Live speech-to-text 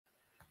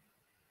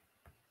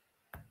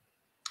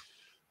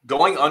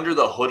Going under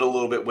the hood a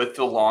little bit with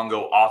Phil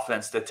Longo,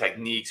 offense, the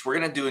techniques. We're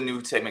going to do a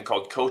new segment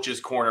called Coach's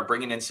Corner,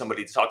 bringing in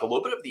somebody to talk a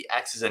little bit of the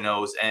X's and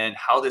O's and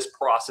how this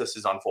process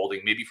is unfolding,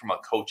 maybe from a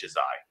coach's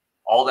eye.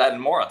 All that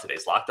and more on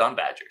today's Locked On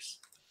Badgers.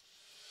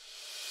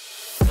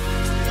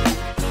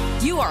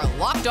 You are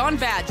Locked On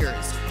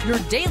Badgers, your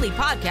daily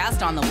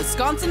podcast on the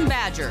Wisconsin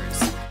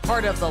Badgers.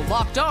 Part of the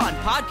Locked On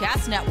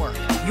Podcast Network,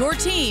 your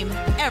team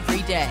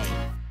every day.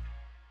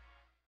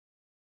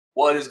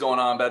 What is going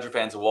on, Badger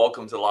fans?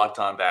 Welcome to Locked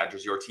On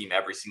Badgers, your team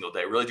every single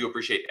day. Really do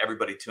appreciate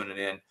everybody tuning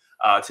in.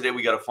 Today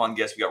we got a fun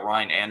guest. We got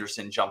Ryan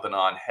Andersen jumping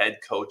on, head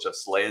coach of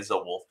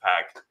Sleza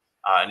Wolfpack.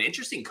 An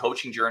interesting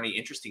coaching journey,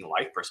 interesting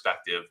life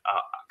perspective.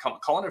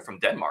 Calling it from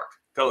Denmark.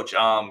 Coach,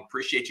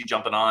 appreciate you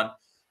jumping on.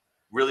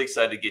 Really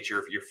excited to get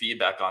your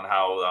feedback on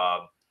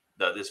how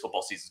this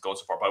football season is going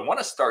so far. But I want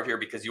to start here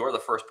because you are the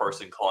first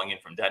person calling in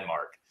from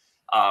Denmark.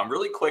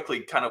 Really quickly,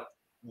 kind of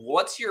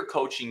what's your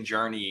coaching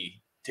journey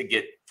to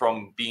get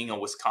from being a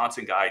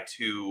Wisconsin guy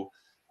to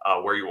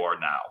where you are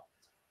now?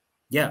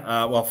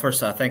 Yeah. Well, first,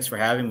 thanks for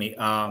having me.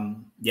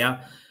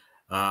 Now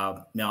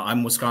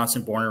I'm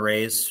Wisconsin born and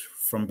raised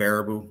from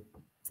Baraboo,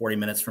 40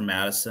 minutes from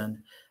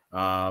Madison.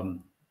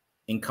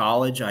 In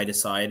college, I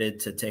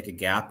decided to take a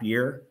gap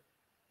year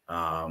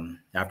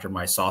after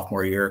my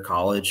sophomore year of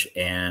college.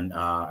 And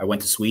I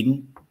went to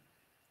Sweden,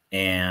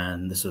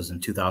 and this was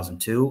in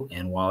 2002.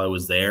 And while I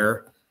was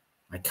there,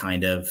 I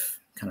kind of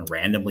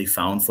randomly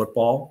found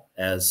football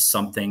as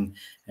something.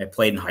 I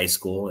played in high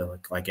school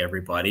like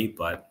everybody,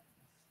 but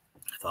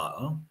I thought,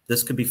 oh,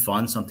 this could be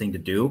fun, something to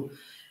do.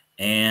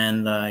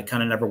 And I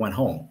kind of never went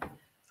home.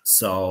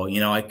 So,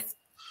 a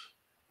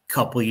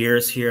couple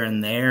years here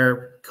and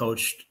there,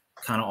 coached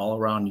kind of all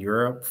around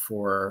Europe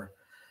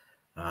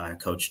I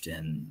coached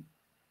in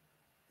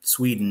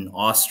Sweden,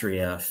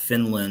 Austria,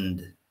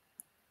 Finland,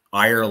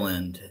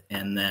 Ireland.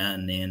 And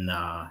then in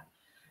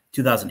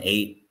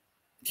 2008,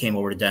 came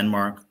over to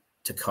Denmark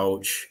to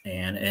coach,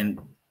 and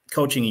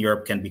coaching in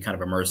Europe can be kind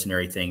of a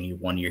mercenary thing. You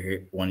 1 year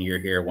here, 1 year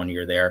here, 1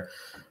 year there.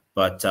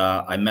 But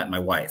I met my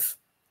wife,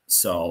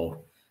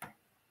 so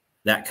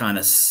that kind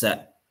of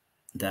set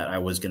that I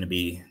was going to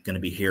be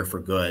here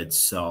for good.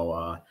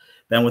 So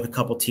been with a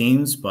couple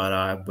teams, but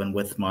I've been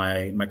with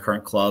my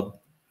current club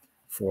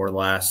for the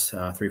last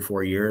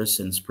 3-4 years,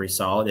 and it's pretty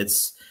solid.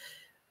 It's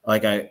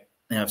like I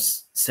have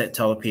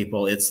tell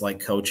people, it's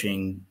like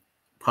coaching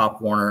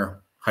Pop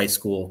Warner high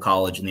school,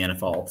 college, and the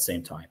NFL at the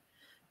same time,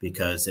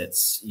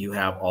 because you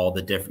have all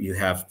the different, you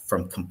have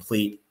from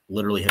complete,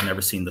 literally have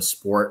never seen the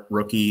sport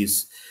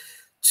rookies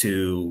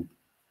to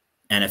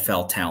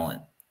NFL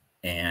talent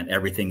and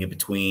everything in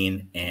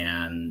between,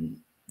 and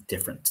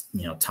different,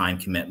 time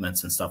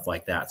commitments and stuff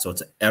like that. So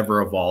it's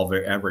ever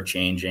evolving, ever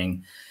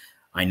changing.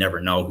 I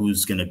never know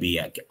who's going to be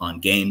on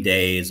game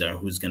days or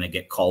who's going to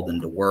get called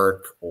into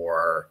work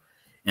or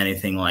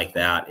anything like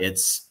that.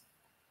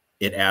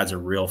 It adds a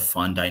real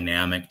fun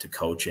dynamic to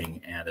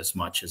coaching. And as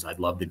much as I'd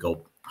love to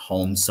go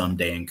home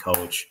someday and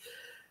coach,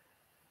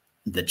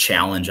 the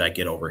challenge I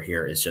get over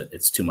here is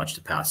it's too much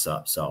to pass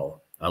up.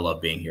 So I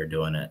love being here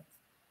doing it.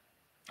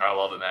 I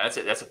love it, man.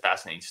 That's a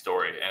fascinating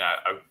story. And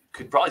I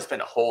could probably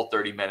spend a whole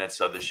 30 minutes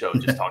of the show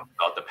just talking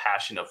about the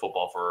passion of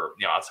football for,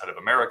 outside of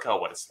America,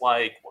 what it's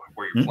like,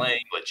 where you're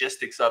playing,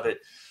 logistics of it.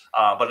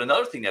 But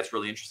another thing that's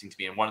really interesting to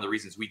me, and one of the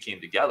reasons we came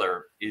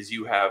together, is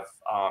you have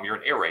you're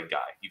an air raid guy.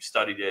 You've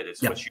studied it.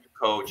 It's what you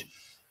coach.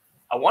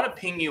 I want to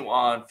ping you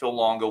on Phil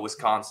Longo,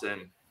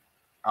 Wisconsin.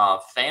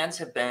 Fans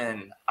have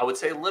been, I would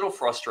say, a little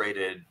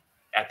frustrated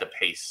at the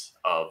pace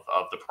of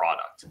the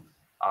product.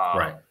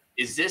 Right.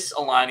 Is this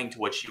aligning to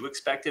what you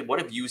expected?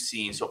 What have you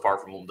seen so far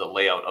from the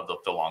layout of the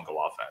Phil Longo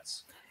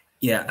offense?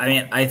 Yeah, I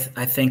mean, I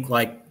think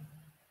like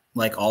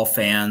all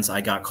fans,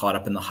 I got caught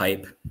up in the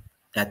hype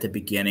at the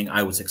beginning.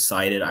 I was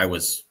excited. I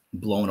was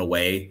blown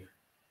away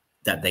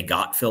that they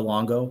got Phil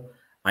Longo.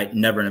 I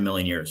never in a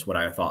million years would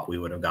I have thought we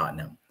would have gotten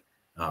him.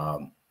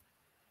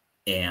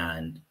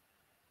 And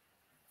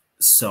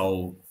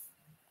so,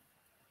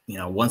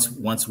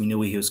 once we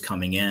knew he was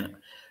coming in,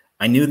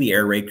 I knew the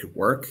air raid could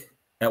work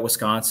at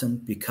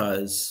Wisconsin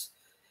because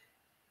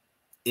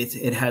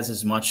it has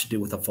as much to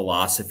do with a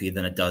philosophy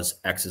than it does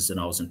X's and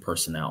O's and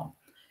personnel.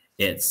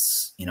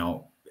 It's,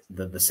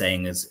 the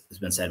saying has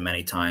been said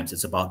many times.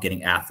 It's about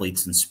getting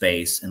athletes in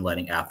space and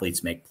letting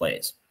athletes make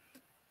plays.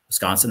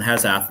 Wisconsin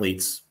has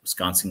athletes.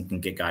 Wisconsin can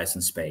get guys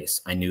in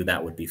space. I knew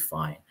that would be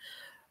fine.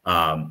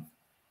 But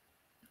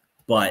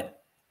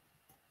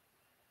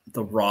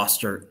the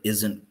roster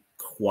isn't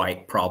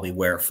quite probably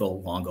where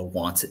Phil Longo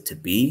wants it to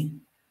be.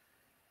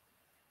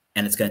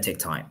 And it's going to take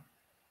time.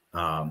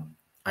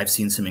 I've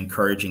seen some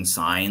encouraging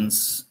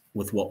signs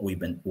with what we've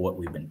been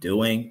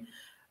doing.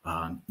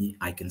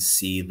 I can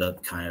see the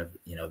kind of,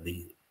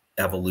 the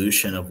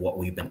evolution of what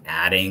we've been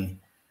adding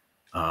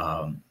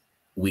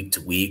week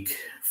to week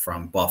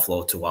from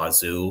Buffalo to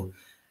Wazoo.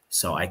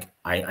 So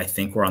I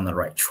think we're on the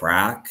right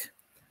track,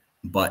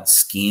 but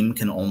scheme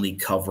can only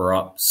cover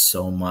up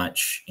so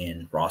much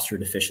in roster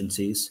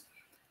deficiencies.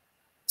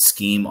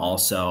 Scheme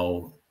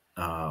also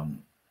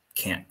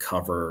can't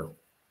cover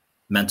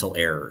mental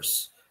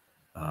errors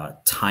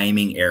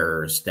timing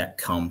errors that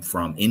come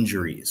from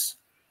injuries.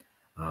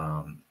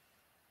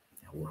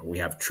 We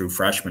have true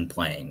freshmen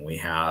playing. We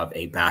have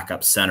a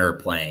backup center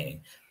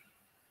playing.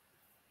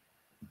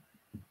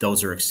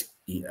 Those are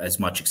as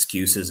much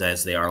excuses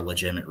as they are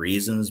legitimate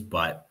reasons.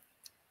 But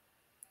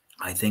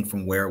I think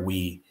from where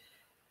the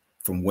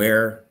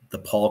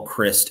Paul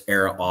Chryst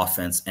era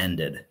offense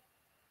ended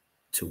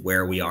to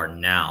where we are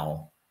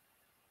now,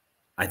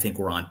 I think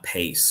we're on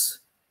pace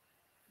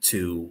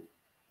to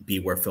be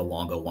where Phil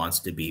Longo wants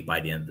to be by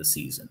the end of the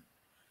season.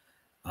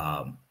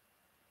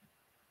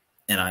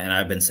 And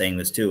I've been saying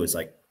this too. It's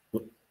like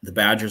the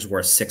Badgers were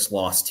a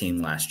 6-loss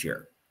team last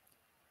year.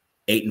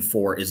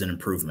 8-4 is an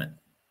improvement.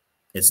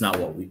 It's not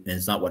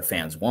what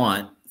fans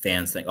want.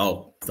 Fans think,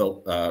 oh,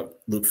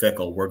 Luke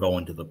Fickell, we're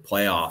going to the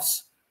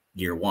playoffs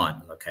year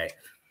one. Okay.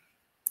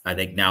 I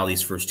think now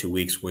these first 2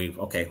 weeks, we've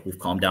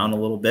calmed down a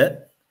little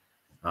bit.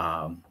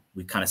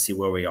 We kind of see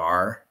where we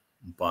are,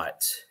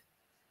 but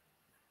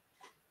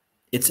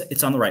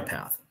it's on the right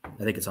path.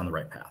 I think it's on the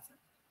right path.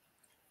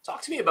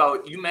 Talk to me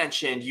about, you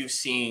mentioned you've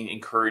seen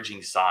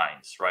encouraging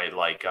signs, right?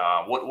 Like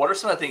what are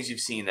some of the things you've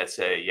seen that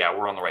say, yeah,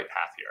 we're on the right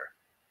path here?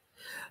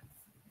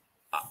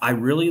 I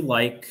really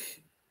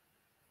like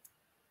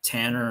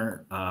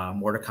Tanner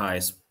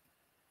Mordecai's,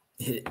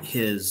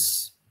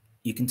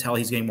 you can tell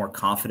he's getting more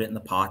confident in the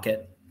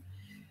pocket.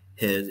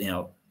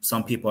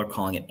 Some people are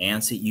calling it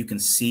antsy. You can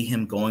see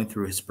him going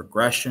through his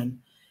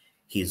progression.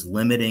 He's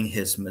limiting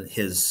his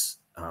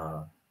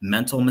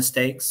mental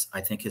mistakes. I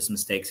think his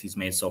mistakes he's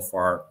made so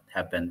far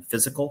have been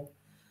physical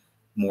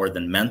more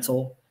than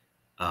mental.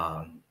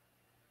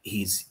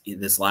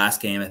 This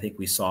last game, I think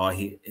we saw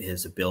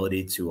his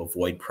ability to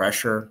avoid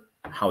pressure,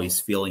 how he's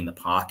feeling the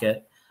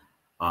pocket.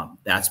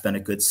 That's been a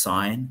good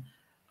sign.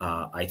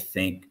 I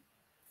think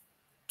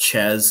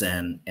Ches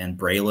and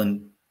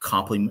Braylon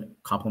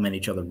complement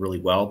each other really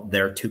well.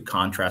 Their two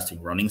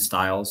contrasting running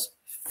styles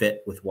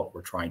fit with what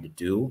we're trying to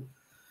do.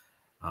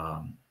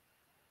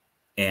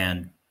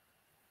 And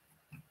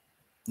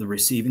the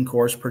receiving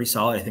core is pretty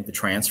solid. I think the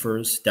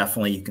transfers,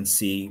 definitely you can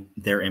see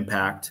their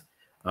impact,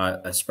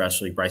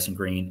 especially Bryson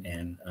Green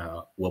and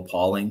Will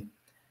Pauling.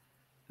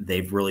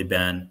 They've really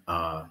been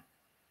a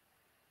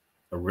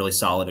really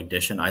solid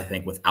addition. I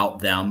think without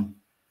them,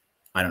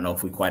 I don't know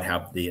if we quite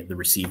have the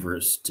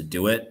receivers to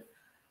do it.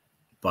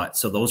 But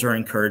so those are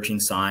encouraging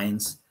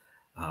signs.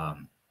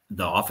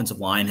 The offensive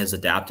line has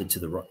adapted to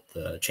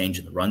the change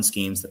in the run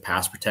schemes, the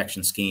pass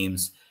protection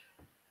schemes.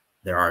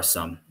 There are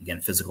some, again,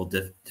 physical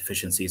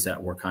deficiencies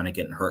that we're kind of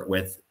getting hurt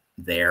with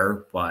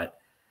there. But,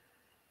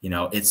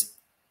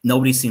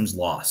 nobody seems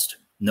lost.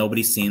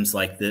 Nobody seems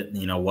like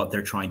what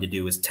they're trying to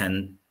do is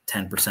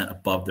 10%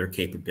 above their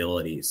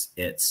capabilities.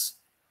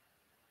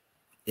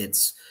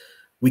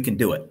 We can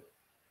do it.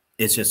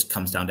 It just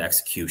comes down to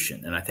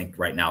execution. And I think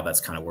right now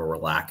that's kind of where we're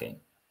lacking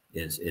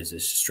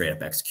is straight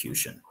up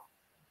execution.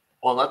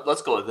 Well,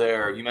 let's go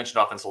there. You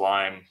mentioned offensive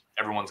line.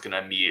 Everyone's going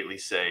to immediately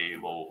say,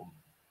 well,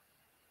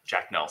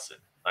 Jack Nelson.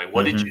 Like,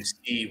 what did you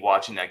see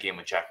watching that game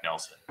with Jack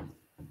Nelson?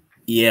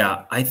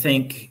 Yeah, I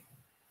think,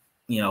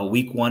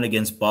 week one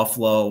against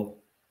Buffalo,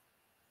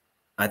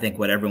 I think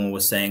what everyone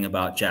was saying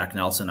about Jack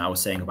Nelson, I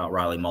was saying about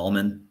Riley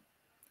Mullman.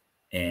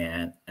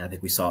 And I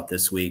think we saw it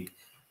this week.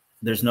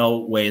 There's no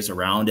ways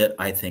around it.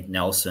 I think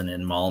Nelson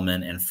and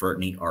Mullman and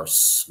Furtney are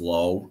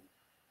slow,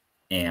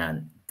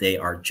 and they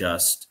are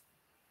just,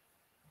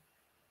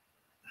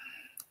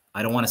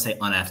 I don't want to say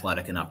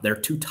unathletic enough. They're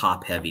too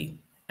top heavy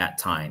at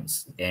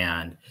times.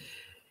 And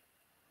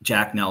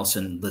Jack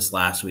Nelson this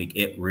last week,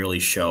 it really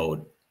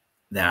showed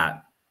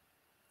that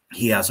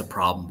he has a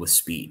problem with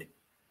speed,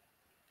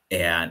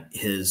 and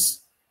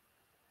his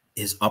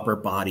upper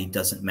body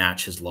doesn't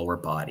match his lower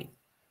body.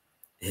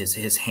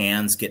 His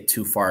hands get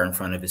too far in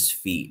front of his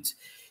feet.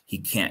 He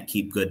can't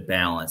keep good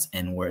balance.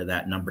 And where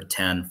that number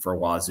 10 for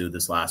Wazoo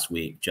this last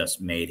week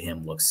just made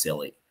him look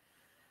silly.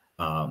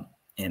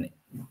 And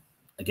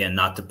again,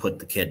 not to put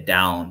the kid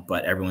down,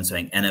 but everyone's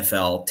saying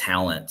NFL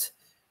talent,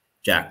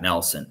 Jack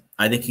Nelson.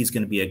 I think he's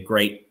going to be a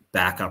great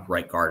backup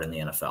right guard in the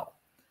NFL.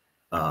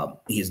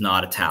 He's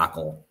not a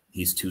tackle.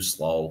 He's too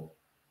slow.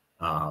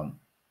 I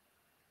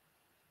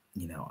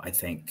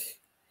think,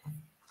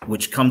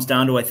 which comes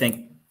down to, I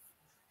think,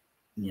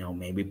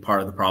 maybe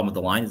part of the problem with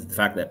the line is the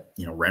fact that,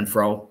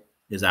 Renfro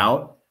is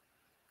out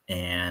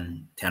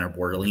and Tanner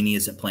Bortolini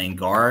isn't playing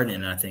guard.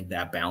 And I think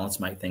that balance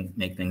might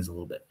make things a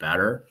little bit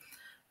better.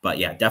 But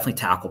yeah, definitely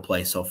tackle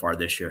play so far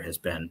this year has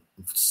been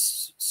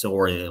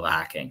sorely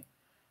lacking.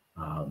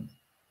 A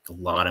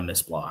lot of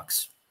missed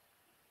blocks.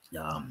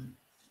 Well,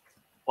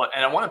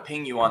 and I want to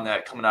ping you on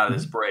that coming out of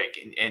this break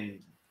and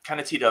kind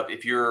of teed up,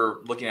 if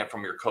you're looking at it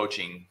from your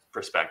coaching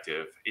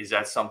perspective, is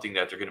that something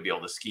that they're going to be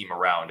able to scheme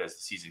around as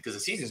the season, because the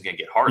season's going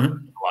to get harder a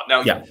lot.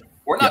 Now,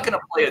 we're not going to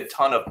play a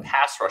ton of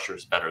pass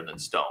rushers better than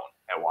Stone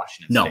at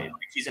Washington State.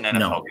 He's an NFL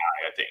guy,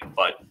 I think,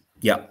 but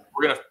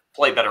we're going to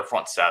play better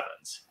front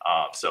sevens.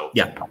 I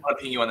want to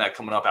ping you on that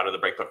coming up out of the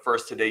break. But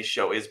first, today's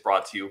show is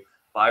brought to you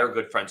by our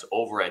good friends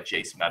over at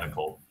Jace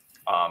Medical.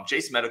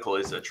 Jace Medical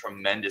is a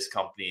tremendous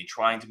company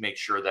trying to make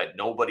sure that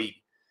nobody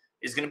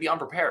is going to be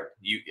unprepared.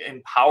 You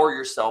empower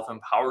yourself,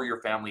 empower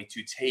your family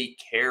to take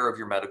care of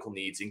your medical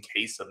needs in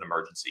case of an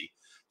emergency.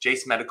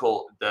 Jace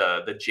Medical,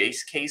 the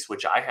Jace case,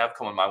 which I have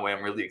coming my way,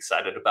 I'm really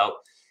excited about,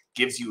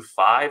 gives you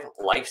 5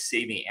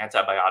 life-saving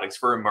antibiotics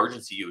for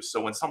emergency use.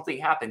 So when something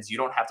happens, you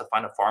don't have to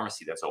find a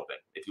pharmacy that's open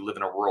if you live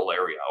in a rural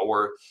area,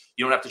 or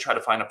you don't have to try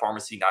to find a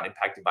pharmacy not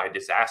impacted by a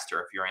disaster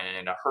if you're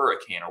in a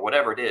hurricane or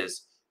whatever it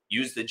is.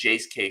 Use the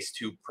Jace case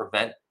to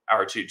prevent,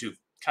 or to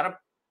kind of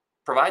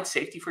provide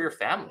safety for your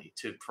family,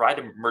 to provide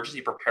emergency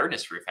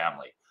preparedness for your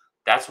family.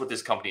 That's what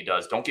this company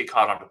does. Don't get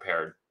caught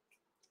unprepared.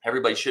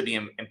 Everybody should be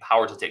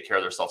empowered to take care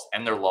of themselves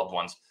and their loved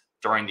ones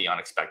during the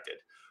unexpected.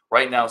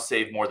 Right now,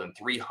 save more than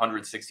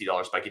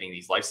 $360 by getting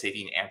these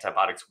life-saving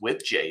antibiotics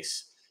with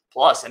Jace,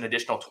 plus an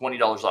additional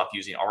 $20 off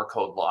using our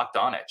code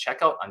LOCKEDON at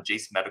checkout on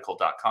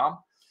jacemedical.com.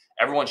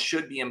 Everyone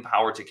should be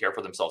empowered to care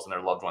for themselves and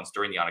their loved ones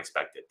during the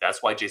unexpected.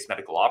 That's why Jace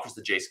Medical offers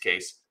the Jace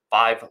case,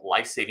 5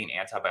 life-saving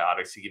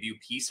antibiotics to give you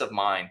peace of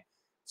mind,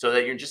 so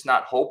that you're just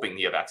not hoping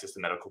you have access to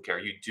medical care.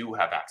 You do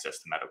have access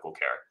to medical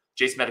care.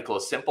 Jace Medical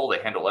is simple. They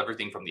handle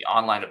everything from the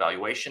online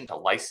evaluation to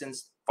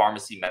licensed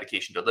pharmacy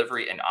medication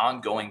delivery and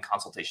ongoing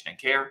consultation and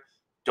care.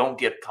 Don't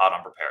get caught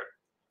unprepared.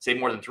 Save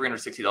more than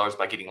 $360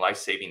 by getting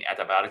life-saving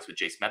antibiotics with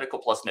Jace Medical,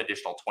 plus an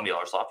additional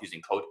 $20 off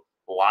using code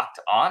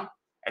LOCKEDON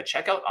at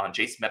checkout on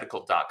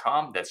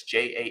jacemedical.com. That's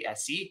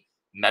JASE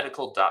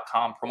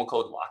medical.com, promo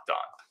code LOCKEDON.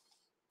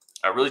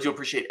 I really do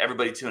appreciate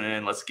everybody tuning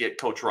in. Let's get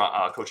Coach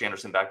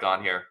Andersen back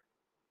on here.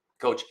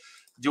 Coach,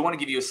 do want to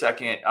give you a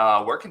second.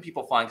 Where can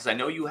people find, because I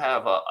know you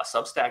have a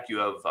Substack, you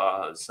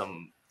have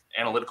some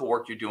analytical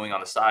work you're doing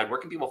on the side. Where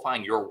can people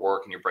find your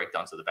work and your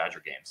breakdowns of the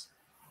Badger games?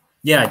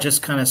 Yeah, I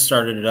just kind of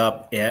started it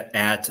up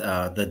at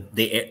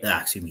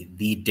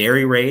the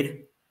Dairy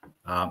Raid.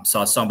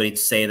 Saw somebody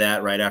say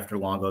that right after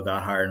Longo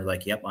got hired, and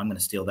like, yep, I'm going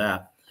to steal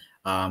that.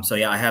 So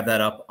yeah, I have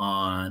that up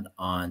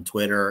on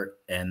Twitter,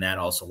 and that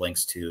also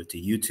links to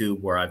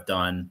YouTube, where I've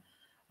done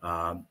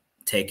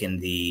taken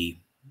the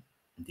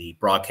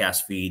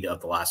broadcast feed of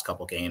the last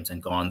couple games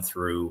and gone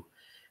through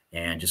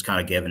and just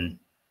kind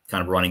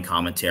of running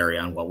commentary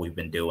on what we've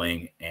been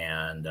doing.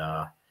 And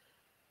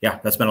yeah,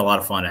 that's been a lot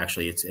of fun,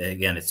 actually.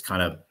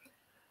 It's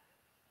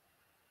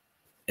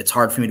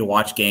hard for me to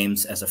watch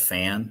games as a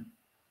fan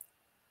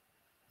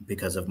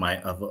because of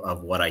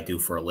of what I do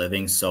for a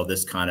living. So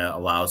this kind of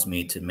allows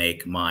me to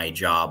make my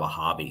job a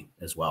hobby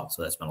as well.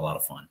 So that's been a lot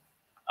of fun.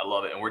 I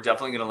love it. And we're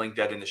definitely going to link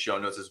that in the show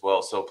notes as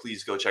well. So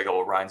please go check out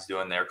what Ryan's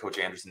doing there, Coach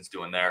Andersen's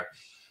doing there.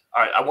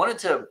 All right, I wanted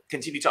to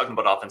continue talking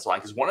about offensive line,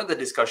 because one of the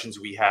discussions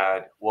we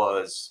had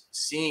was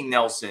seeing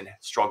Nelson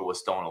struggle with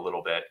Stone a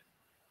little bit.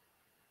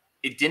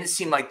 It didn't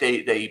seem like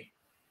the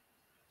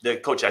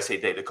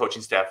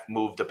coaching staff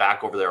moved the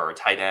back over there, or a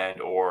tight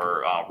end,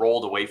 or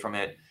rolled away from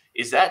it.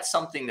 Is that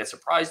something that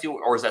surprised you,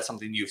 or is that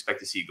something you expect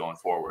to see going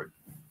forward?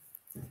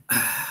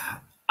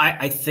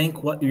 I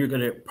think what you're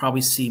going to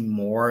probably see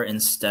more,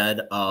 instead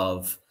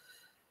of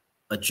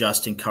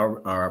adjusting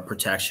cover or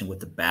protection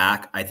with the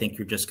back, I think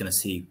you're just going to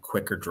see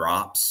quicker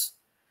drops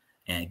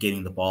and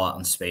getting the ball out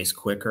in space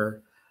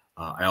quicker.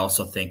 I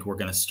also think we're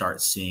going to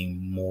start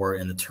seeing more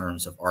in the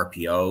terms of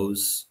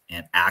RPOs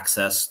and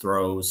access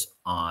throws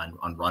on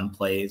run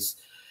plays,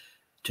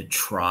 to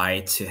try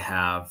to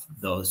have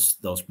those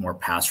more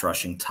pass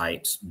rushing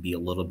types be a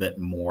little bit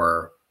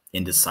more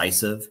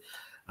indecisive.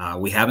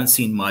 We haven't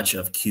seen much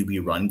of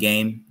QB run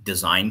game,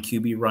 design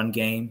QB run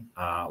game,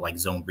 like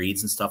zone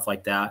reads and stuff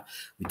like that.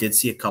 We did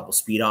see a couple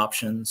speed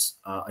options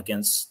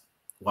against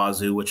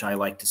Wazoo, which I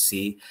like to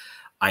see.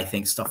 I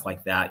think stuff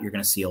like that you're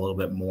going to see a little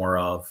bit more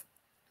of,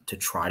 to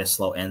try to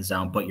slow ends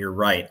down. But you're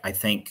right. I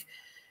think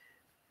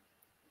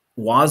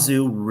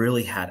Wazoo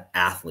really had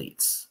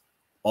athletes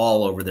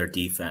all over their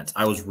defense.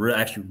 I was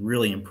actually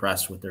really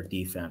impressed with their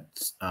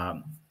defense.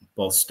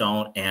 Both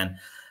Stone and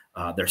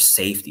their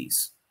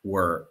safeties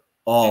were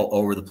all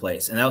over the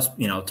place. And that was,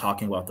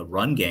 talking about the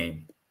run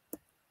game,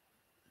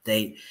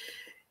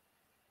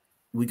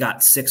 we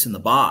got 6 in the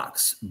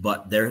box,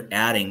 but they're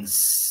adding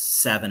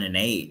 7 and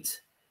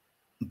 8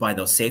 by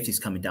those safeties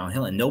coming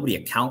downhill, and nobody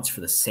accounts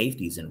for the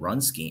safeties in run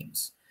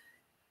schemes.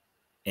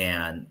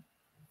 And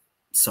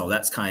so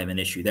that's kind of an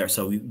issue there.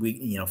 So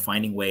we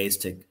finding ways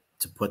to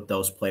put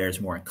those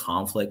players more in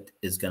conflict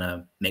is going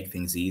to make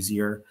things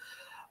easier.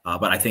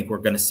 But I think we're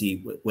going to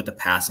see with the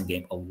passing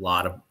game a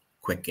lot of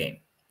quick game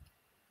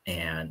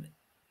and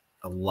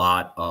a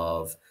lot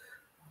of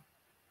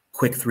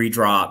quick 3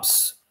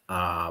 drops,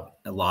 a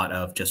lot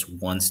of just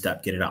one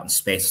step, get it out in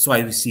space. So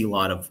I see a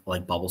lot of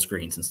like bubble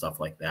screens and stuff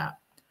like that,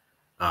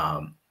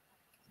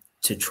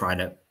 to try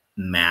to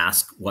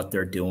mask what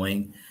they're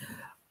doing.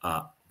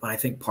 But I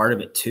think part of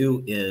it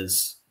too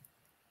is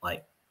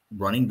like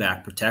running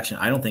back protection.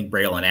 I don't think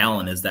Braylon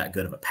Allen is that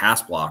good of a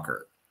pass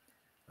blocker.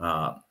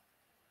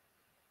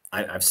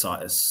 I've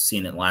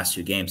seen it in the last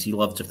 2 games. He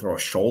loves to throw a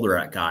shoulder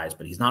at guys,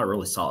 but he's not a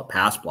really solid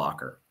pass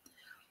blocker.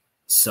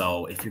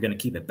 So if you're going to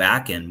keep it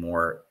back in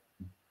more,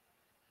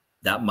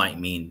 that might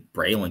mean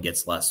Braylon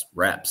gets less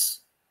reps,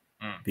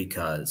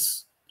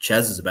 because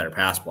Ches is a better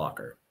pass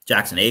blocker.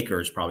 Jackson Aker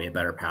is probably a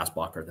better pass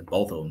blocker than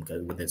both of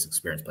them with his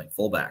experience playing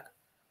fullback.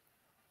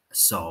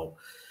 So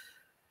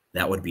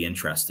that would be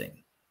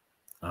interesting.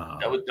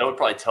 That would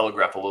probably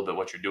telegraph a little bit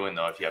what you're doing,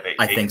 though, if you have eight.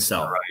 I think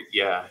so. Right?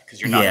 Yeah, because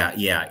you're not.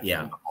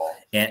 Yeah.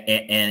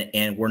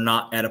 And we're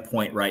not at a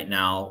point right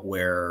now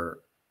where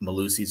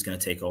Malusi is going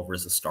to take over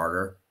as a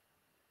starter,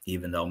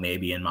 even though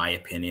maybe, in my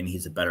opinion,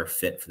 he's a better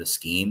fit for the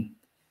scheme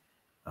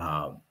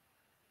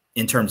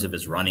in terms of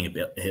his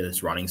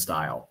running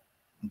style.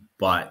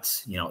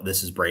 But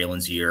this is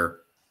Braylon's year.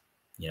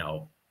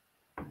 You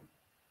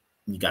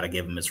got to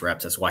give him his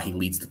reps. That's why he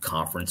leads the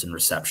conference in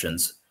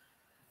receptions,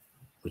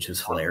 which is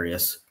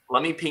hilarious.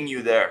 Let me ping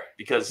you there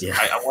because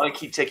I want to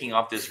keep taking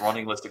off this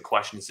running list of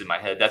questions in my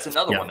head. That's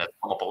another one that's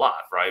come up a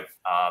lot, right?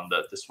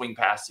 The swing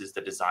passes,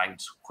 the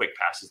designed quick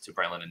passes to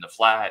Braylon in the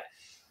flat,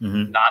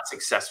 not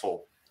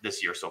successful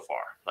this year so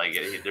far. Like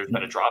there's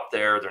been a drop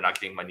there. They're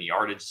not getting many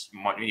yards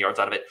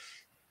out of it.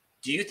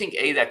 Do you think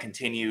A, that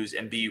continues,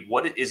 and B,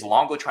 what is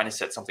Longo trying to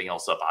set something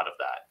else up out of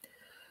that?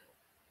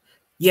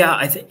 Yeah,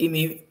 I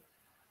mean,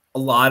 a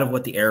lot of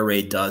what the air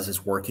raid does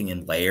is working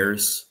in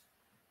layers.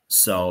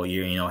 So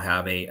you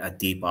have a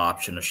deep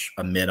option,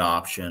 a mid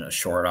option, a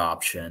short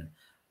option,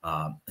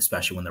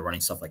 especially when they're running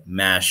stuff like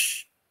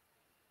mesh,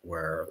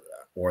 or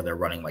they're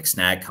running like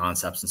snag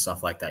concepts and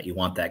stuff like that. You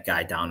want that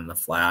guy down in the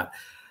flat.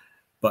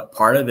 But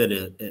part of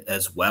it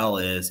as well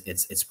is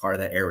it's part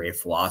of that air raid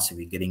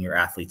philosophy, getting your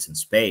athletes in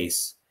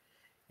space.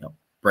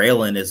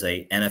 Braylon is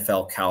a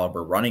NFL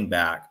caliber running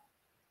back.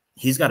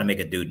 He's got to make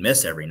a dude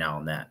miss every now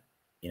and then.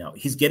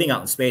 He's getting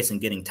out in space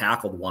and getting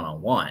tackled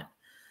one-on-one.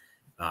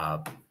 I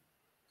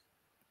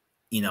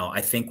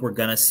think we're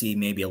going to see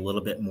maybe a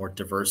little bit more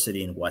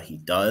diversity in what he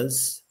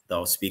does,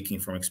 though speaking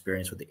from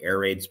experience with the air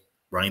raids,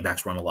 running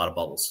backs run a lot of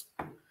bubbles.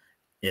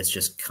 It's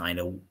just kind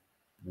of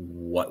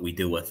what we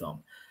do with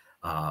them.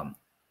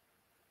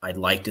 I'd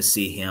like to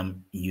see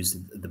him use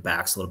the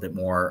backs a little bit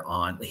more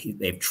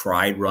they've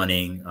tried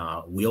running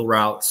wheel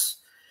routes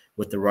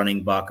with the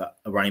running back up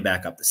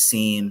the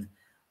seam.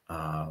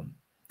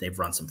 They've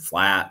run some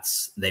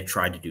flats. They've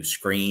tried to do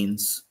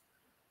screens,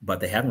 but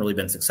they haven't really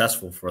been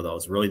successful for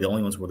those. Really, the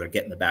only ones where they're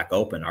getting the back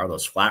open are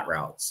those flat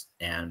routes.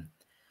 And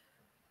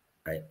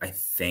I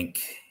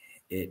think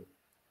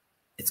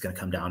it's going to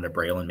come down to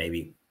Braylon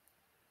maybe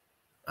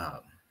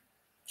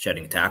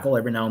shedding a tackle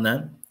every now and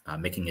then,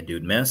 making a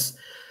dude miss.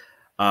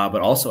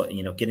 But also,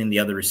 getting the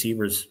other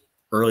receivers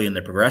early in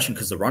the progression,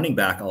 because the running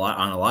back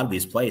on a lot of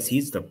these plays,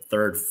 he's the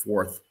third,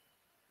 fourth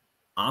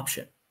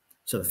option.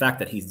 So the fact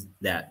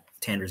that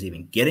Tanner's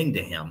even getting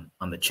to him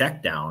on the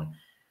check down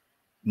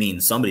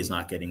means somebody's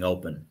not getting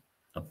open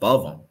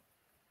above him.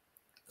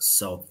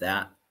 So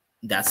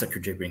that's a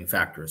contributing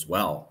factor as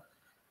well.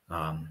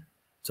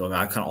 So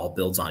that kind of all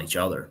builds on each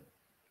other.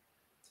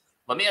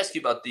 Let me ask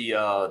you about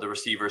the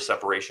receiver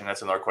separation.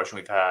 That's another question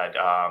we've had.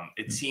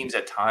 It seems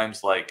at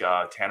times like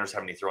Tanner's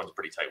having to throw into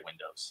pretty tight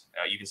windows.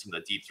 Even some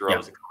of the deep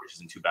throws, the coverage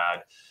isn't too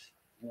bad.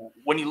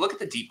 When you look at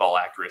the deep ball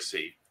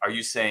accuracy, are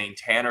you saying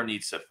Tanner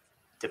needs to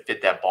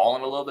fit that ball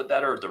in a little bit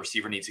better? The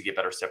receiver needs to get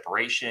better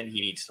separation. He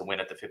needs to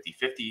win at the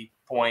 50-50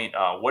 point.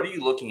 What are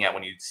you looking at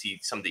when you see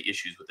some of the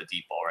issues with the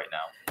deep ball right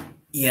now?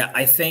 Yeah,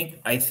 I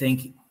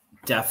think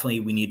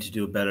definitely we need to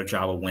do a better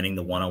job of winning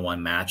the one-on-one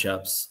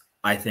matchups.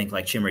 I think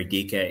like Chimere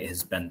Dike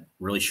has been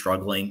really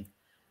struggling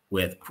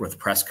with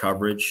press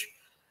coverage.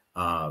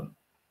 And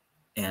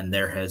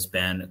there has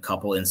been a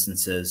couple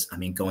instances,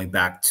 going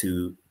back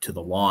to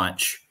the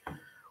launch,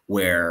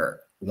 where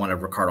one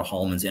of Ricardo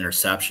Hallman's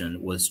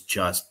interception was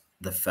just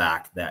the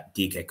fact that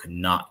Dike could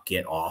not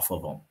get off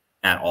of him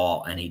at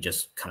all. And he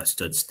just kind of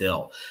stood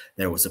still.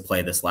 There was a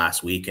play this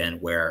last weekend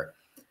where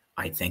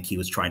I think he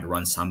was trying to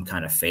run some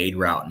kind of fade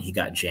route and he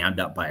got jammed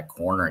up by a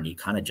corner and he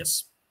kind of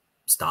just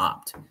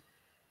stopped.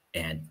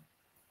 And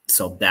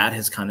so that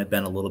has kind of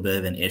been a little bit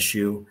of an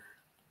issue.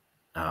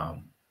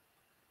 But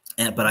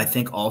I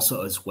think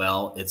also as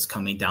well, it's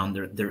coming down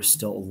there. There's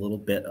still a little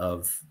bit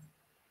of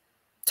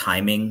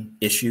timing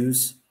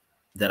issues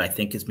that I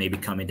think is maybe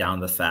coming down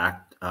to the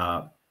fact,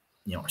 our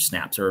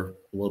snaps are a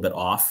little bit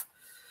off.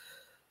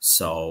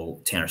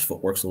 So Tanner's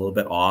footwork's a little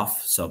bit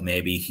off. So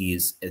maybe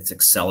it's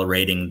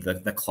accelerating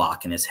the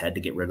clock in his head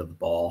to get rid of the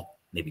ball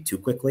maybe too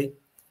quickly.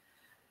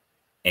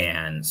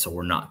 And so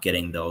we're not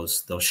getting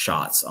those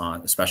shots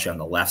on, especially on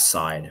the left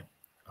side.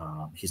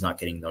 He's not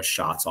getting those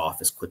shots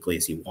off as quickly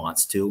as he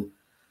wants to.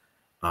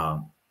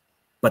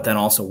 But then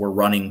also we're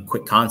running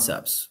quick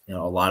concepts. A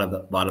lot of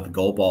the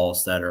goal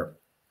balls that are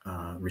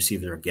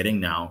receivers are getting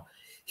now,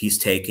 he's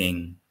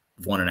taking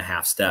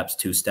 1.5 steps,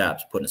 2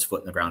 steps, putting his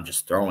foot in the ground,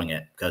 just throwing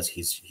it because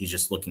he's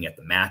just looking at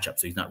the matchup.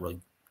 So he's not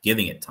really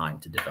giving it time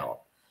to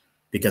develop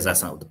because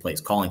that's not what the play is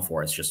calling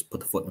for. It's just put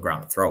the foot in the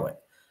ground and throw it.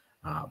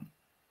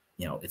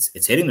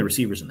 It's hitting the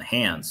receivers in the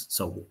hands.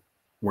 So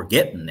we're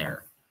getting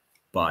there,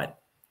 but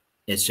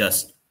it's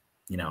just,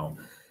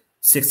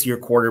 6th-year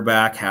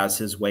quarterback has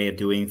his way of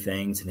doing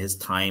things and his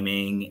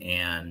timing.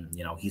 And,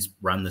 he's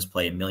run this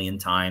play a million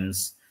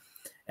times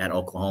at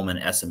Oklahoma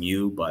and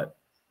SMU, but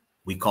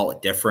we call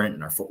it different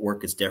and our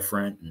footwork is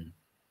different. And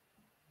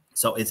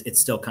So it's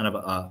still kind of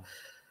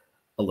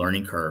a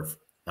learning curve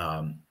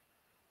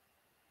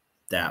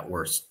that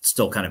we're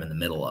still kind of in the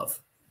middle of.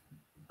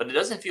 But it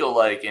doesn't feel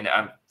like, and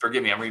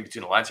forgive me, I'm reading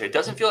between the lines here. It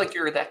doesn't feel like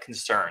you're that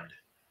concerned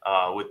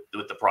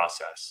with the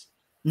process.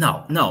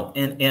 No.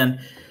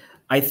 And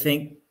I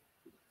think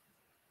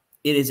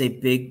it is a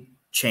big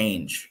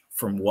change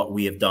from what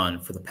we have done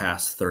for the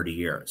past 30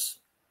 years.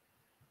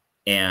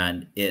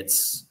 And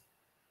it's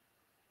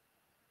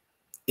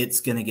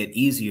going to get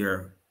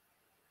easier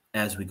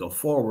as we go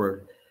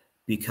forward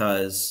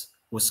because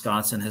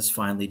Wisconsin has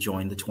finally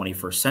joined the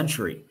 21st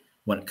century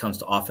when it comes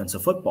to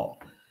offensive football.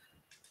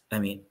 I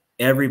mean,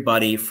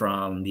 everybody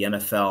from the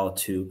NFL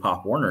to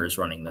Pop Warner is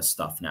running this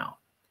stuff now.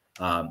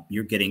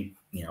 You're getting,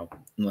 you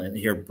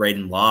hear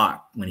Braden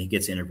Locke when he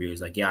gets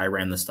interviews like, yeah, I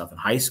ran this stuff in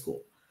high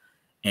school.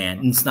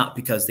 And it's not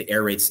because the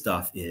air raid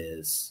stuff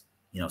is,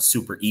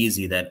 super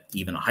easy that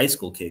even a high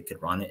school kid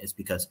could run it. It's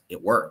because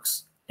it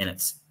works and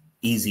it's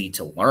easy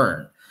to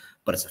learn,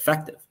 but it's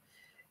effective.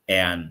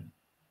 And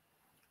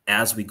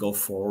as we go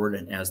forward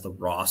and as the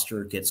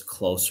roster gets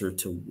closer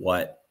to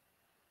what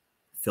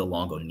Phil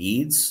Longo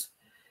needs,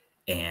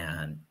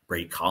 and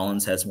Brady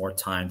Collins has more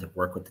time to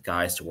work with the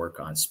guys to work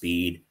on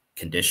speed,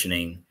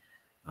 conditioning,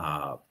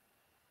 we're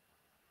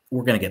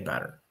going to get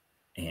better.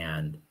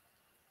 And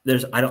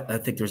I don't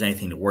think there's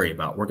anything to worry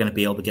about. We're going to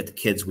be able to get the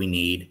kids we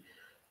need.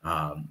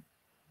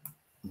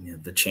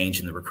 The change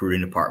in the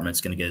recruiting department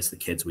is going to get us the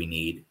kids we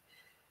need.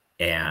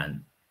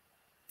 And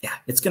yeah,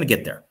 it's going to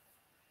get there.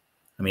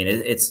 I mean,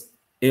 Luke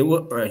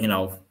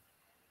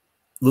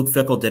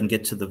Fickell didn't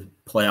get to the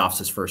playoffs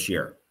his first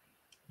year.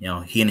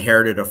 He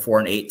inherited a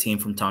 4-8 team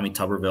from Tommy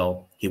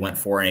Tuberville. He went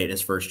 4-8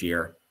 his first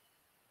year.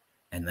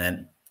 And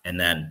then,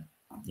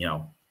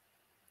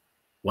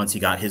 once he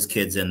got his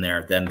kids in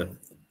there, then the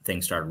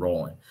thing started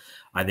rolling.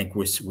 I think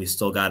we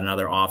still got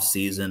another off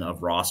season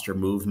of roster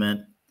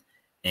movement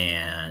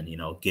and,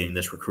 getting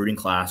this recruiting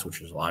class, which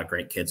there's a lot of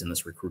great kids in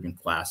this recruiting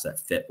class that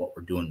fit what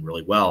we're doing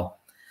really well.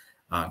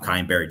 Kai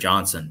and Barry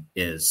Johnson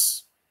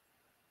is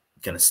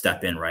going to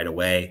step in right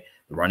away.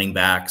 The running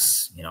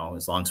backs,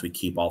 as long as we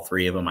keep all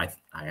three of them, I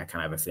kind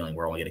of have a feeling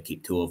we're only going to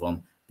keep two of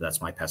them.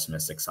 That's my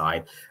pessimistic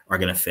side, are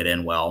going to fit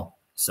in well.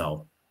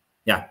 So,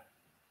 yeah,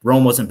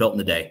 Rome wasn't built in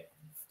a day.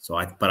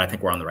 But I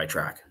think we're on the right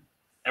track.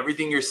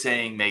 Everything you're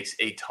saying makes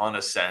a ton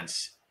of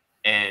sense,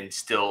 and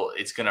still,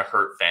 it's going to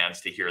hurt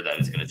fans to hear that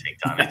it's going to take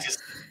time. Yeah.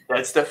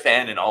 That's the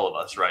fan in all of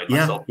us, right?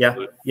 Yeah.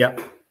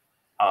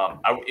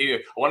 I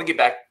want to get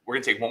back. We're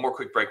going to take one more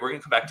quick break. We're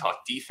going to come back,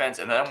 talk defense,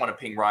 and then I want to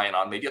ping Ryan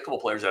on maybe a couple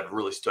players that have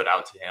really stood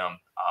out to him,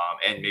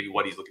 and maybe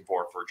what he's looking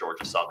for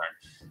Georgia Southern.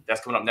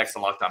 That's coming up next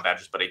on Locked On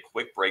Badgers. But a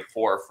quick break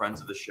for our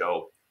friends of the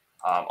show.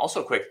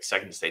 Also, a quick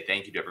second to say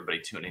thank you to everybody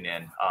tuning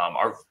in.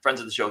 Our friends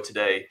of the show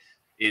today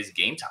is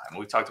Game Time.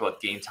 We've talked about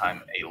Game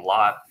Time a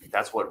lot.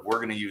 That's what we're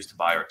going to use to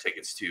buy our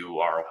tickets to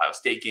our Ohio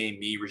State game.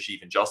 Me,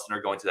 Rajiv, and Justin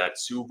are going to that.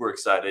 Super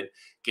excited.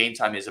 Game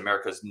Time is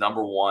America's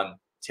 #1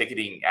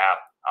 ticketing app.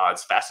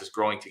 It's fastest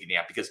growing ticketing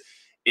app because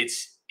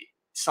it's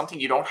something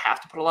you don't have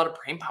to put a lot of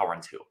brain power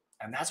into.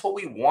 And that's what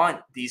we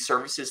want these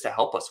services to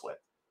help us with.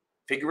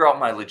 Figure out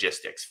my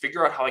logistics.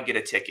 Figure out how I get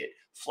a ticket.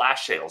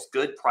 Flash sales.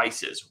 Good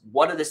prices.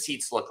 What do the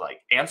seats look like?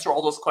 Answer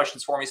all those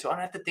questions for me so I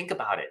don't have to think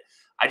about it.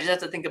 I just have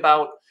to think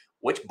about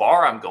which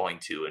bar I'm going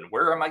to and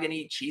where am I going to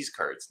eat cheese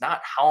curds,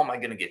 not how am I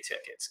going to get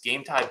tickets.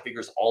 Game Time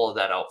figures all of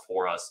that out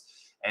for us,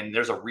 and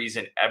there's a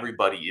reason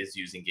everybody is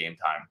using Game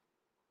Time.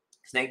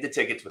 Snag the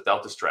tickets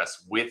without the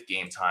stress with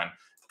Game Time.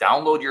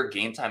 Download your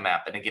Game Time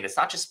app, and again, it's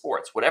not just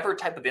sports. Whatever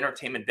type of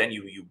entertainment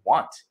venue you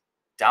want,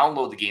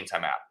 download the Game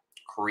Time app.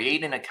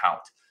 Create an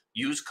account.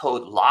 Use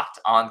code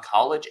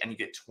LOCKEDONCollege, and you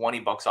get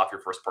 $20 off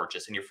your first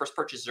purchase, and your first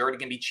purchase is already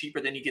going to be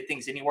cheaper than you get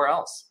things anywhere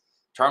else.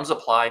 Terms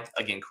apply.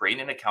 Again, create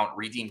an account,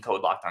 redeem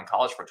code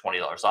LOCKEDONCollege for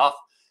 $20 off.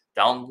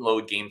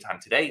 Download Game Time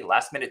today.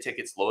 Last minute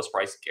tickets, lowest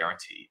price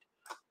guaranteed.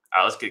 All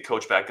right, let's get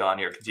Coach back on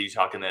here. Continue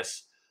talking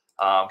this.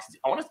 I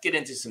want to get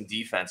into some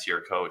defense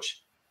here,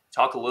 Coach.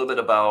 Talk a little bit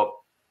about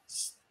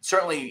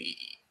certainly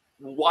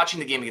watching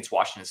the game against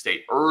Washington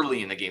State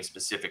early in the game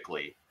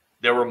specifically.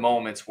 There were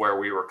moments where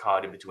we were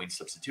caught in between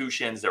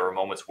substitutions. There were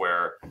moments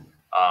where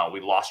we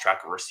lost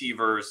track of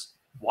receivers.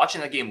 Watching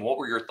the game, what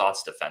were your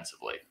thoughts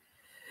defensively?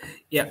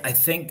 Yeah, I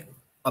think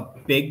a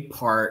big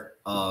part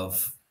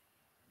of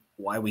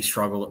why we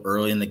struggle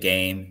early in the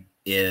game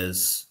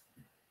is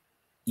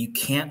you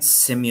can't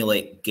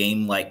simulate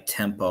game-like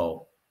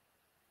tempo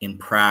in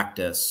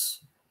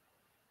practice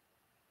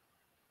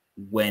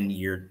when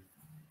your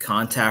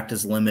contact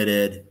is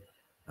limited,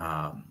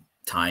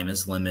 time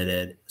is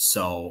limited.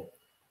 So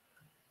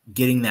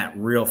getting that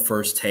real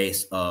first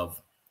taste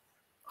of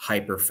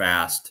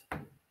hyper-fast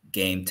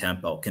game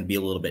tempo can be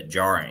a little bit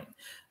jarring.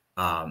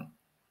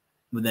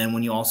 But then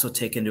when you also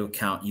take into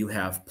account, you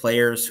have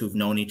players who've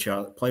known each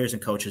other, players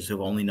and coaches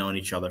who've only known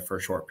each other for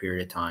a short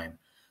period of time,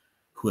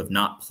 who have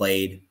not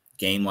played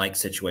game-like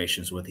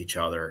situations with each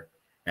other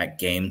at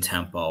game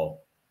tempo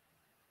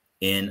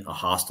in a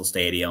hostile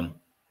stadium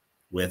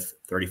with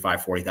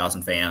 35,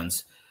 40,000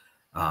 fans.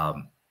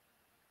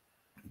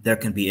 there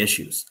can be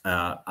issues.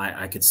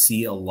 I could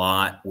see a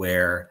lot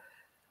where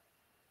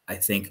I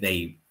think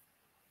they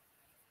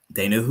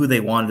knew who they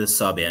wanted to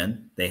sub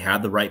in. They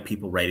had the right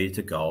people ready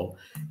to go,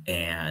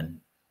 and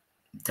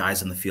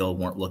guys on the field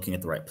weren't looking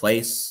at the right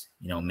place.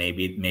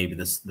 Maybe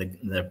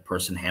the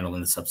person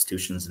handling the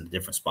substitutions in a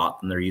different spot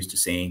than they're used to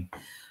seeing.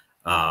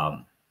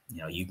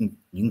 You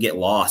can get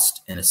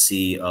lost in a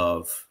sea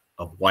of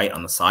white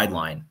on the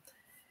sideline,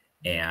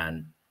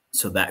 and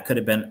so that could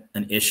have been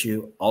an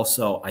issue.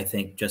 Also, I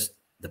think just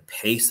the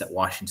pace that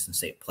Washington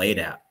State played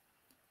at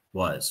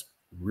was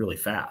really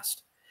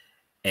fast,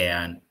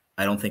 and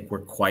I don't think we're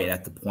quite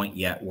at the point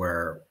yet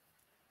where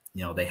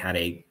they had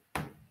a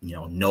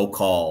no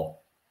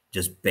call,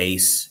 just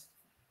base.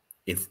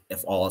 If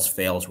all else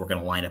fails, we're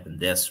going to line up in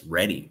this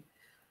ready.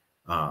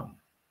 But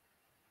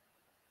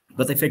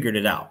they figured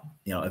it out.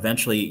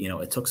 Eventually,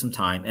 it took some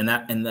time, and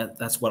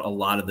that's what a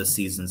lot of the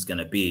season's going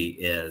to be.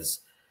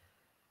 Is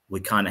we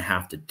kind of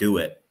have to do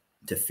it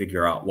to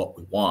figure out what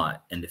we want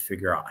and to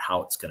figure out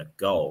how it's going to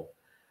go.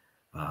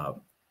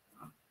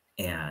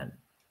 And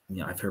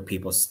I've heard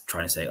people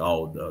trying to say,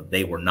 "Oh,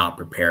 they were not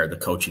prepared. The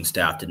coaching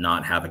staff did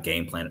not have a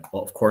game plan."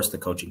 Well, of course, the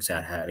coaching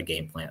staff had a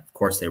game plan. Of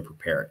course, they were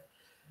prepared.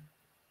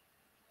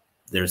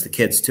 There's the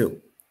kids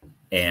too,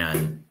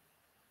 and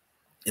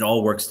it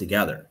all works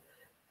together.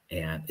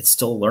 And it's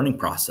still a learning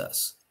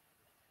process.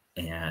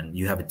 And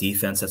you have a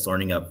defense that's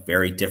learning a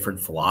very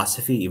different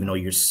philosophy, even though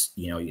you're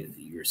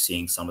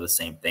seeing some of the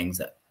same things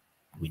that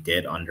we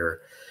did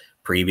under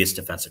previous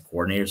defensive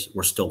coordinators.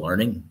 We're still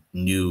learning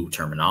new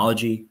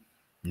terminology,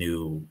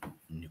 new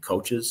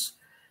coaches.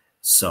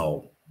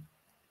 So,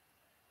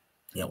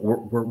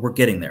 we're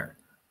getting there.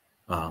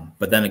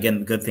 But then again,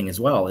 the good thing as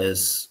well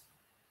is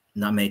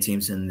not many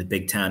teams in the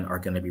Big Ten are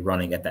going to be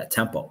running at that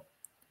tempo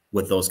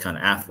with those kind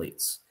of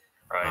athletes.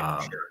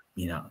 Right. Sure.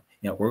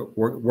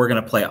 We're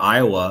going to play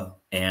Iowa,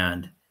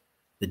 and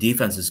the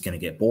defense is going to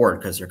get bored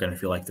because they're going to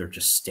feel like they're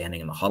just standing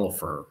in the huddle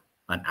for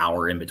an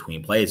hour in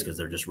between plays because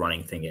they're just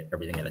running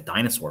everything at a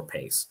dinosaur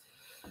pace.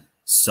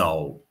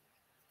 So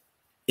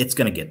it's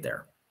going to get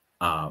there.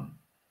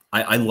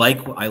 I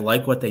like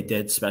what they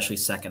did, especially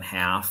second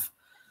half,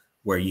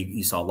 where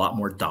you saw a lot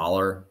more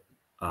dollar.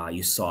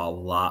 You saw a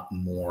lot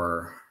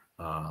more.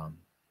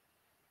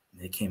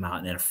 They came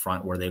out in a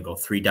front where they go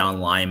 3 down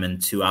linemen,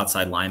 2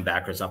 outside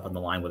linebackers up on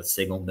the line with a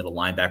single middle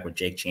linebacker with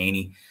Jake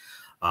Chaney.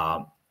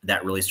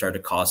 That really started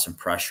to cause some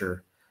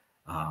pressure.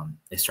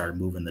 They started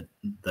moving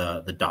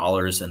the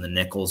dollars and the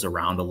nickels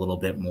around a little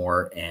bit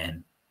more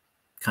and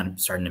kind of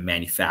starting to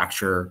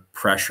manufacture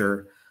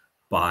pressure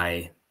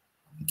by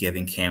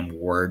giving Cam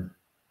Ward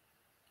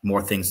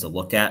more things to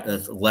look at.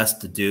 It's less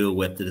to do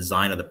with the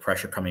design of the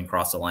pressure coming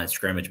across the line of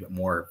scrimmage, but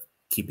more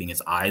keeping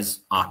his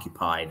eyes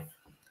occupied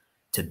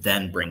to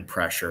then bring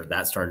pressure.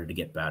 That started to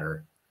get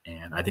better.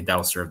 And I think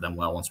that'll serve them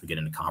well once we get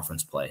into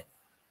conference play.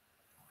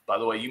 By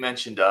the way, you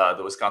mentioned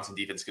the Wisconsin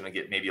defense is going to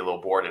get maybe a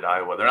little bored at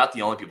Iowa. They're not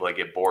the only people that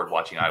get bored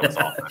watching Iowa's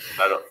offense.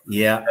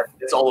 Yeah.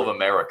 It's all of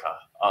America.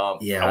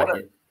 Yeah.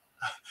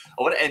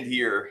 I want to end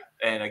here.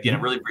 And again, I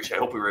really appreciate, I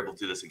hope we were able to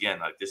do this again.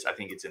 Like this, I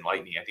think it's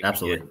enlightening. I think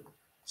absolutely we get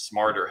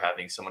smarter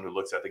having someone who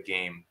looks at the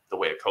game the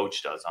way a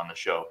coach does on the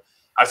show.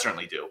 I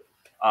certainly do.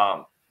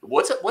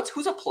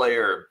 Who's a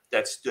player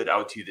that stood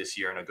out to you this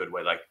year in a good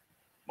way? Like,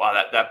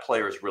 wow, that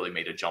player has really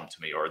made a jump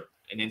to me, or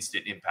an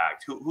instant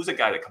impact. Who's a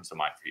guy that comes to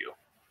mind for you?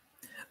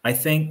 I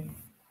think,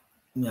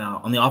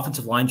 on the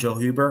offensive line, Joe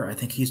Huber, I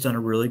think he's done a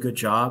really good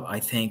job. I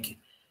think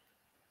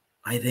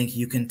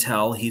you can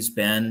tell he's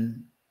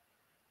been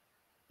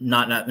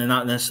not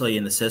necessarily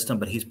in the system,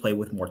 but he's played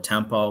with more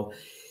tempo.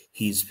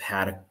 He's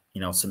had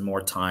some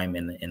more time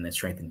in the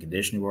strength and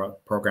conditioning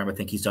program. I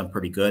think he's done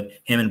pretty good.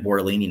 Him and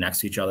Bortolini next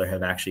to each other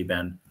have actually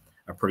been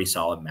a pretty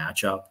solid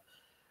matchup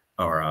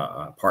or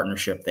a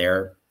partnership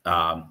there.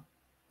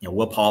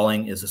 Will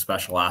Pauling is a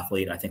special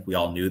athlete. I think we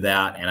all knew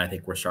that, and I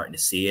think we're starting to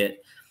see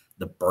it.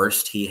 The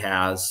burst he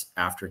has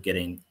after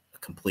getting a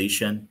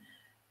completion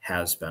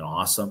has been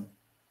awesome.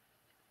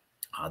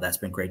 That's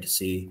been great to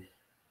see.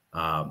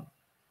 I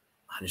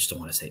just don't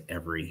want to say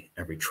every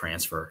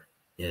transfer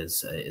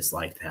is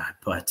like that,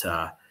 but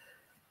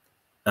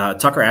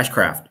Tucker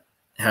Ashcraft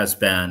has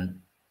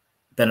been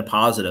a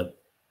positive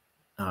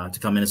to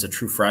come in as a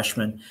true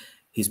freshman.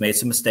 He's made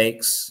some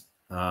mistakes.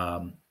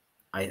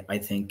 I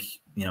think,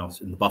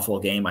 in the Buffalo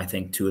game, I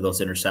think two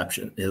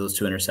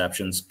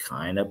interceptions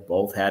kind of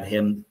both had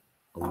him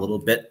a little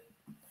bit,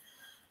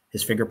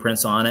 his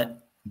fingerprints on it.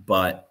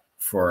 But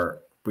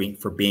for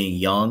being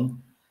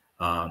young,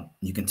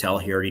 you can tell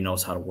he already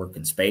knows how to work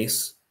in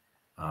space.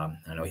 I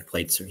know he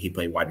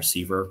played wide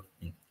receiver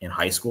in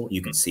high school.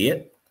 You can see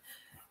it,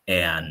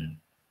 and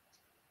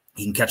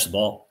he can catch the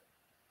ball,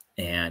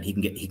 and he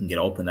can get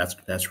open.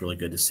 That's really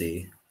good to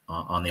see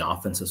on the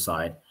offensive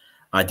side.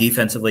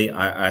 Defensively,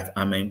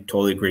 I'm in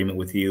total agreement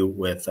with you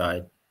with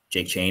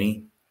Jake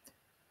Chaney.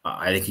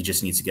 I think he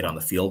just needs to get on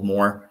the field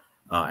more.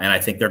 And I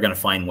think they're going to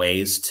find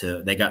ways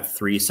they got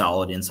 3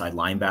 solid inside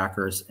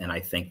linebackers, and I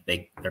think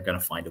they're going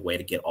to find a way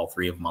to get all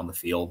 3 of them on the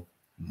field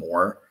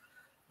more.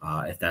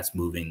 If that's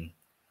moving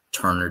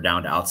Turner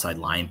down to outside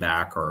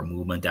linebacker or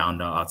movement down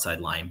to outside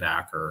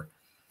linebacker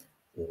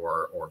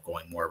or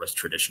going more of a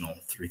traditional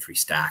 3-3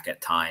 stack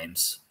at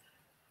times.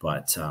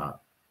 But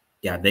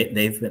yeah,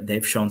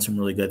 they've shown some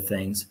really good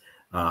things.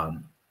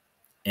 And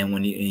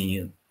when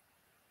you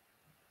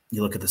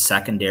look at the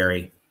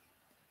secondary,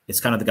 it's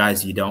kind of the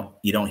guys you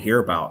don't hear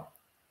about,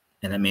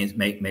 and that means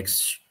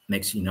makes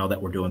you know that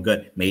we're doing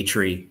good.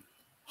 Maitre,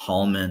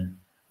 Hallman.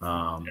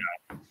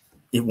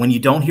 When you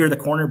don't hear the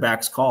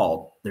cornerbacks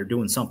called, they're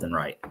doing something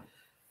right.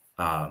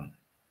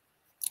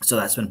 So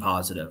that's been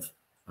positive.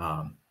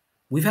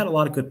 We've had a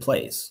lot of good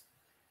plays.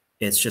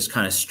 It's just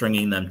kind of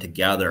stringing them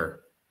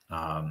together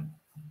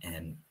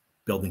and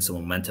building some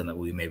momentum that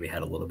we maybe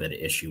had a little bit of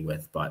issue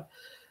with. But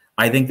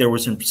I think there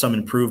was some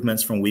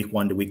improvements from week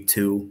 1 to week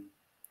 2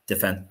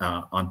 defense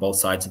on both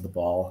sides of the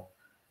ball.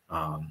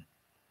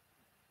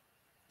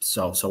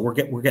 So we're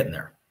getting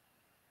there.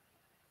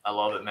 I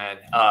love it, man.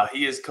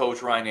 He is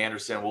Coach Ryan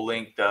Andersen. We'll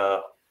link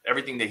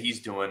everything that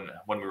he's doing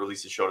when we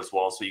release the show as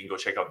well, so you can go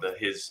check out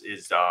his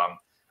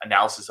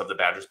analysis of the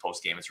Badgers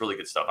post game. It's really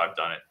good stuff. I've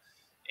done it.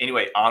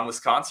 Anyway, on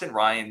Wisconsin,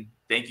 Ryan,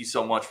 thank you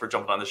so much for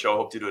jumping on the show.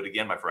 Hope to do it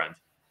again, my friend.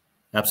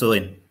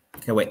 Absolutely.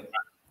 Can't wait.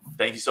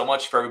 Thank you so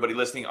much for everybody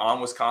listening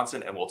on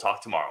Wisconsin, and we'll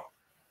talk tomorrow.